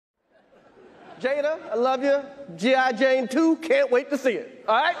Jada, I love you. G.I. Jane 2, can't wait to see it.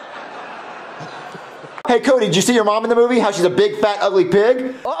 All right? Hey, Cody, did you see your mom in the movie? How she's a big, fat, ugly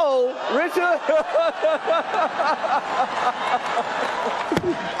pig? Uh-oh, Richard.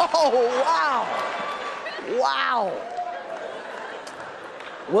 Oh, wow. Wow.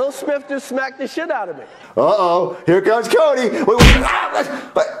 Will Smith just smacked the shit out of me. Uh-oh, here comes Cody.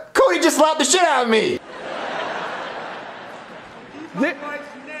 Wait, but Cody just slapped the shit out of me. Keep my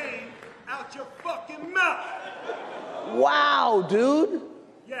wife's name out your fucking mouth. Wow, dude.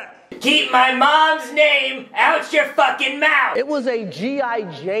 Yes. Keep my mom's name out your fucking mouth. It was a G.I.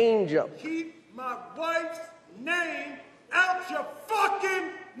 Jane joke. Keep my wife's name out your fucking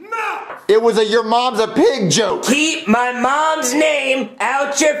mouth. It was a your mom's a pig joke. Keep my mom's name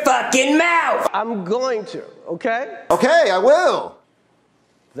out your fucking mouth. I'm going to, okay? Okay, I will.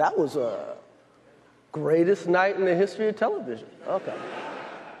 That was a greatest night in the history of television. Okay.